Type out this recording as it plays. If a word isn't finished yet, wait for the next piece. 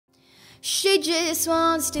She just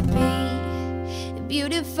wants to be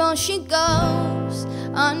beautiful. She goes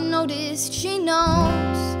unnoticed. She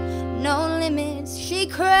knows no limits. She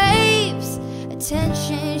craves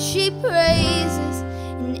attention. She praises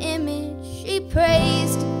an image. She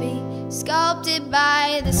prays to be sculpted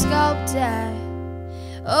by the sculptor.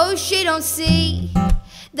 Oh, she don't see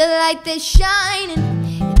the light that's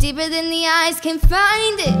shining deeper than the eyes can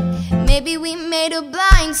find it. Maybe we made her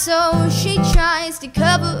blind, so she tries to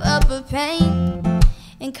cover up her pain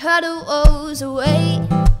and cut her woes away.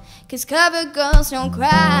 'Cause cover girls don't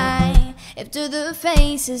cry after the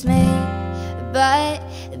face is made. But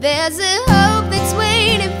there's a hope that's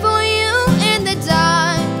waiting for you in the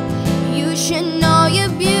dark. You should know you're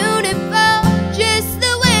beautiful.